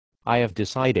I have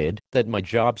decided that my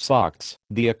job sucks,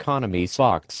 the economy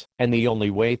sucks, and the only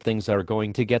way things are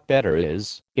going to get better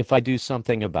is if I do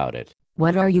something about it.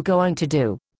 What are you going to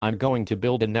do? I'm going to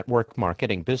build a network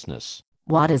marketing business.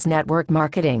 What is network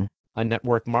marketing? A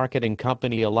network marketing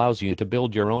company allows you to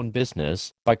build your own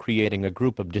business by creating a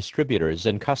group of distributors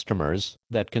and customers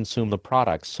that consume the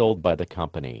products sold by the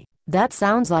company. That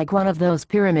sounds like one of those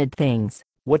pyramid things.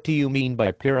 What do you mean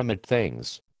by pyramid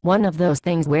things? One of those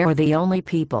things where the only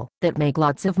people that make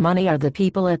lots of money are the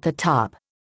people at the top.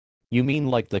 You mean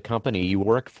like the company you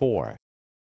work for?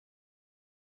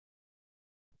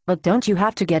 But don't you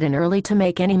have to get in early to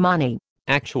make any money?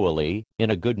 Actually,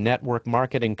 in a good network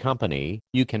marketing company,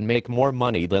 you can make more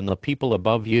money than the people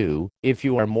above you if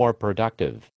you are more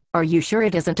productive. Are you sure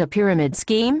it isn't a pyramid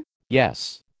scheme?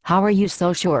 Yes. How are you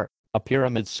so sure? A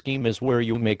pyramid scheme is where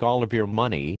you make all of your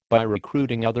money by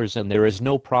recruiting others and there is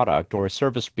no product or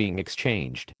service being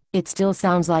exchanged. It still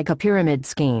sounds like a pyramid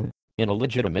scheme. In a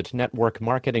legitimate network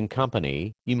marketing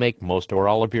company, you make most or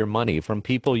all of your money from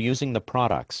people using the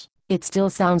products. It still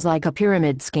sounds like a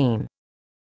pyramid scheme.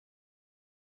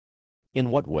 In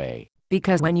what way?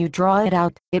 Because when you draw it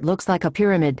out, it looks like a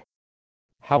pyramid.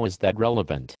 How is that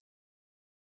relevant?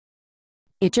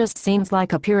 It just seems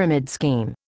like a pyramid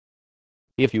scheme.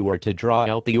 If you were to draw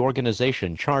out the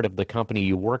organization chart of the company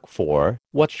you work for,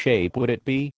 what shape would it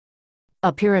be?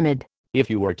 A pyramid. If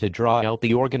you were to draw out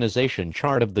the organization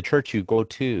chart of the church you go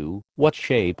to, what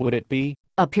shape would it be?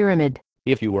 A pyramid.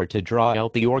 If you were to draw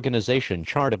out the organization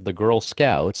chart of the Girl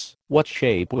Scouts, what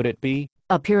shape would it be?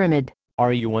 A pyramid.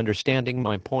 Are you understanding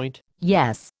my point?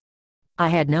 Yes. I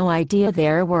had no idea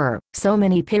there were so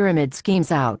many pyramid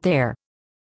schemes out there.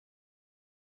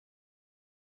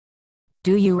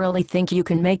 Do you really think you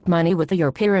can make money with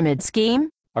your pyramid scheme?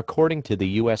 According to the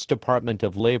U.S. Department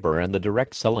of Labor and the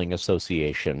Direct Selling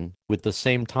Association, with the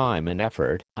same time and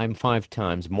effort, I'm 5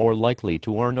 times more likely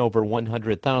to earn over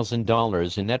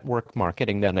 $100,000 in network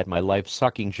marketing than at my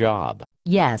life-sucking job.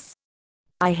 Yes.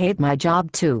 I hate my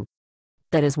job too.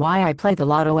 That is why I play the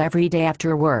lotto every day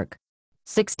after work.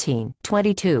 16,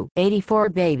 22, 84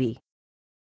 baby.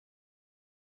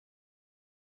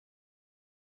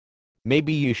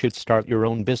 Maybe you should start your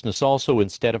own business also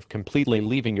instead of completely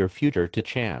leaving your future to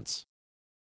chance.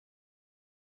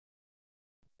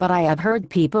 But I have heard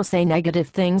people say negative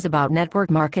things about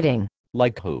network marketing.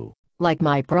 Like who? Like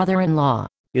my brother-in-law.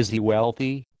 Is he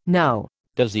wealthy? No.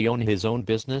 Does he own his own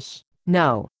business?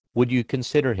 No. Would you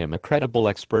consider him a credible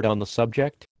expert on the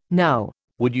subject? No.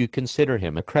 Would you consider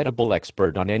him a credible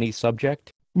expert on any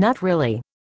subject? Not really.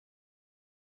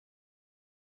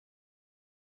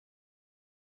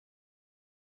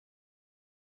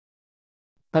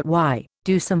 But why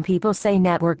do some people say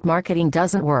network marketing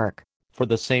doesn't work? For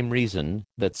the same reason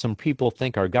that some people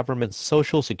think our government's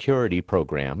Social Security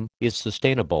program is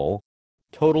sustainable.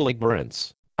 Total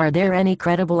ignorance. Are there any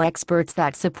credible experts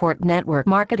that support network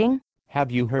marketing?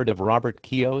 Have you heard of Robert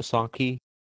Kiyosaki?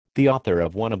 The author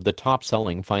of one of the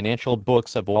top-selling financial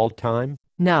books of all time?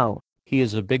 No. He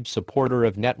is a big supporter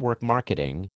of network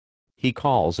marketing. He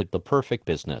calls it the perfect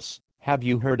business. Have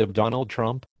you heard of Donald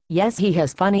Trump? Yes, he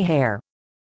has funny hair.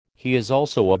 He is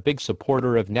also a big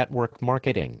supporter of network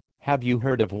marketing. Have you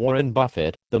heard of Warren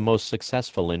Buffett, the most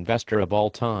successful investor of all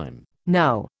time?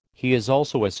 No. He is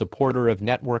also a supporter of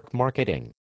network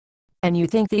marketing. And you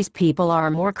think these people are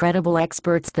more credible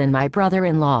experts than my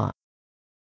brother-in-law?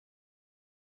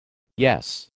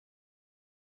 Yes.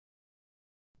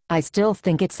 I still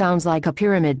think it sounds like a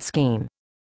pyramid scheme.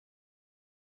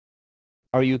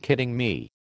 Are you kidding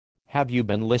me? Have you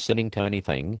been listening to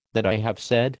anything that I have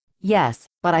said? Yes,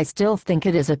 but I still think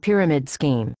it is a pyramid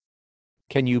scheme.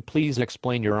 Can you please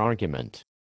explain your argument?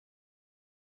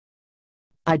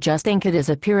 I just think it is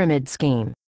a pyramid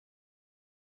scheme.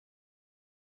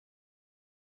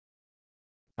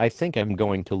 I think I'm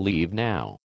going to leave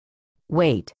now.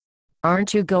 Wait.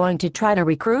 Aren't you going to try to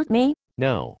recruit me?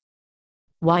 No.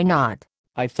 Why not?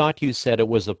 I thought you said it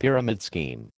was a pyramid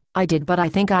scheme. I did, but I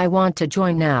think I want to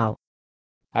join now.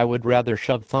 I would rather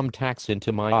shove thumbtacks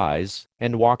into my eyes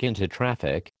and walk into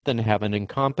traffic than have an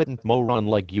incompetent moron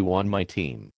like you on my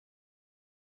team.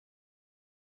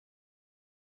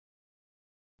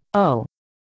 Oh.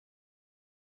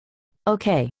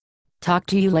 Okay. Talk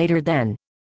to you later then.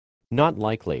 Not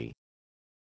likely.